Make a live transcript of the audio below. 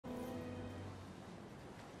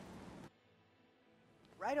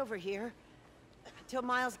right over here. Until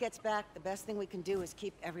Miles gets back, the best thing we can do is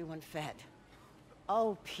keep everyone fed.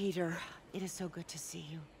 Oh, Peter, it is so good to see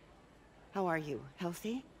you. How are you?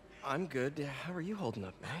 Healthy? I'm good. How are you holding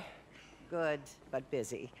up, May? Good, but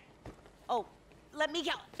busy. Oh, let me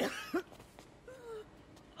go.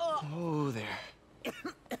 Oh, there.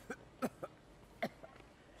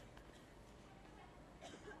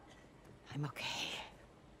 I'm okay.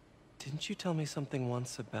 Didn't you tell me something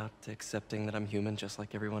once about accepting that I'm human just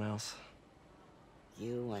like everyone else?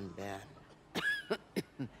 You and Ben.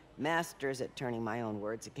 Masters at turning my own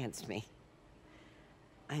words against me.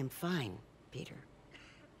 I am fine, Peter.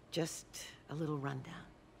 Just a little rundown.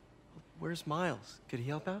 Where's Miles? Could he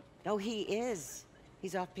help out? Oh, he is.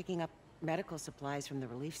 He's off picking up medical supplies from the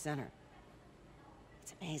relief center.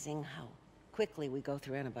 It's amazing how quickly we go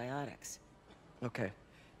through antibiotics. Okay.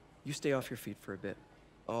 You stay off your feet for a bit.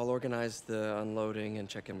 I'll organize the unloading and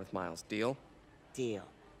check in with Miles. Deal? Deal.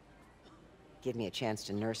 Give me a chance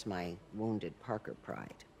to nurse my wounded Parker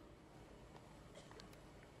pride.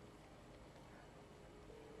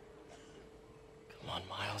 Come on,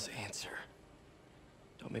 Miles, answer.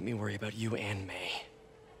 Don't make me worry about you and May.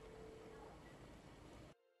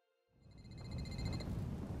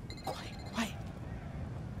 Quiet.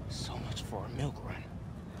 So much for a milk run.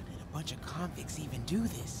 Did a bunch of convicts even do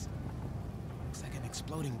this? Looks like an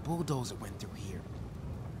exploding bulldozer went through here.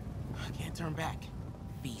 I can't turn back.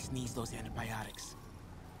 Beast needs those antibiotics.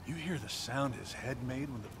 You hear the sound his head made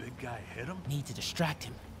when the big guy hit him? Need to distract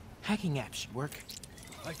him. Hacking app should work.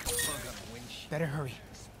 Like a bug on a windshield. Better hurry.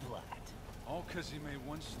 Splat. All because he made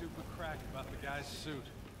one stupid crack about the guy's suit.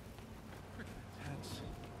 Freaking tense.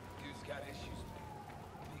 Dude's got issues.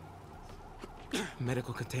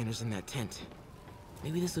 Medical containers in that tent.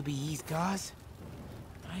 Maybe this will be Yee's gauze?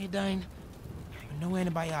 Iodine? But no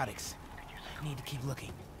antibiotics. I need to keep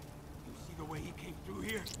looking. You see the way he came through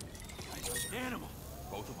here? He's like an animal.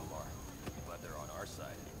 Both of them are, but they're on our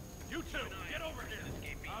side. You two, get over here.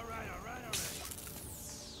 All right.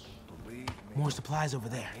 Believe me, More supplies over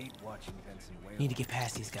there. I hate watching Benson wail. Need to get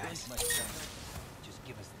past these guys. My son, just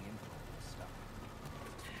give us the info and stuff.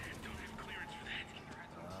 Don't have clearance for that.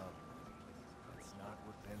 That's not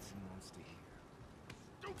what Benson wants to hear.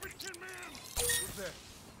 Stupid Tin Man! Who's there?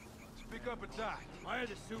 Speak up and die. Why are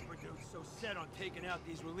the super dudes so set on taking out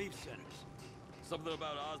these relief centers? Something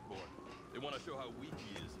about Osborn. They want to show how weak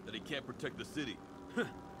he is, that he can't protect the city.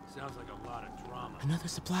 Sounds like a lot of drama. Another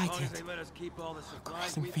supply As long as tent. they let us keep all the supplies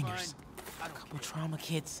Crossing we fingers. find, I don't Couple care. trauma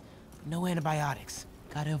kits. No antibiotics.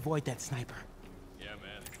 Gotta avoid that sniper. Yeah,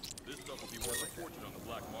 man. This stuff will be worth a fortune on the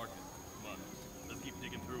black market. Come on, let's keep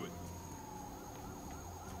digging through it.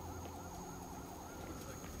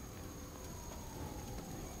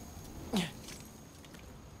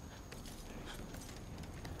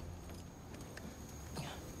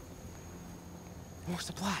 More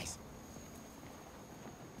supplies.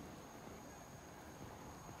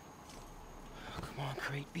 Oh, come on,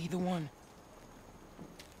 crate, be the one.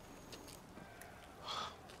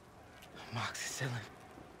 Amoxicillin.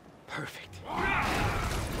 Perfect.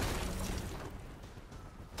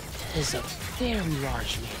 Is a very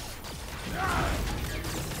large man.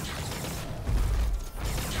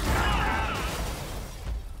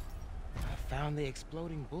 I found the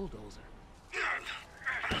exploding bulldozer.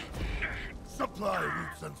 Supply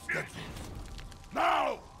routes and schedules.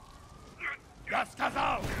 Now! Das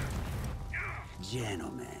сказал!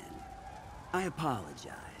 Gentlemen, I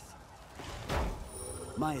apologize.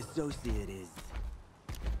 My associate is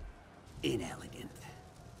inelegant.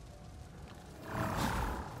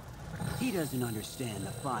 He doesn't understand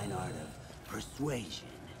the fine art of persuasion.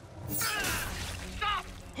 Stop!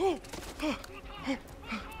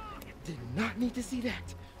 Did not need to see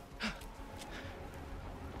that.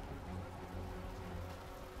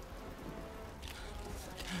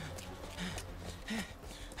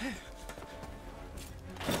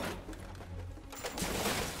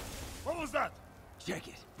 What was that? Check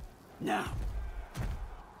it. Now.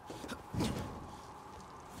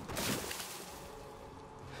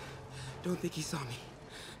 Don't think he saw me.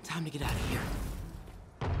 Time to get out of here.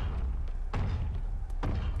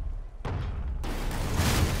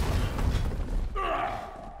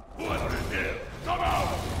 Whoever is here, come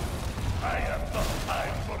out! I have no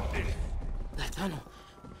time for this. That tunnel.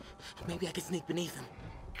 Maybe I could sneak beneath him.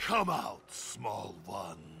 Come out, small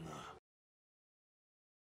one.